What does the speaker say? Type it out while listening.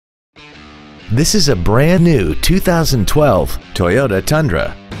This is a brand new 2012 Toyota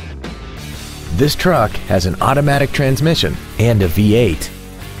Tundra. This truck has an automatic transmission and a V8.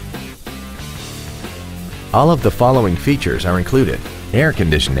 All of the following features are included: air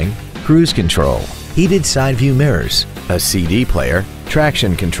conditioning, cruise control, heated side view mirrors, a CD player,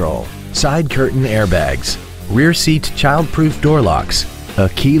 traction control, side curtain airbags, rear seat child-proof door locks, a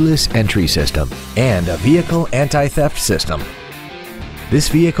keyless entry system, and a vehicle anti-theft system. This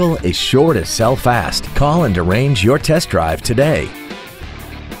vehicle is sure to sell fast. Call and arrange your test drive today.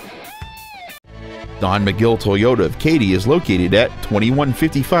 Don McGill Toyota of Katy is located at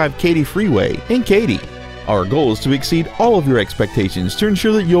 2155 Katy Freeway in Katy. Our goal is to exceed all of your expectations to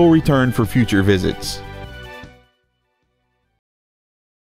ensure that you'll return for future visits.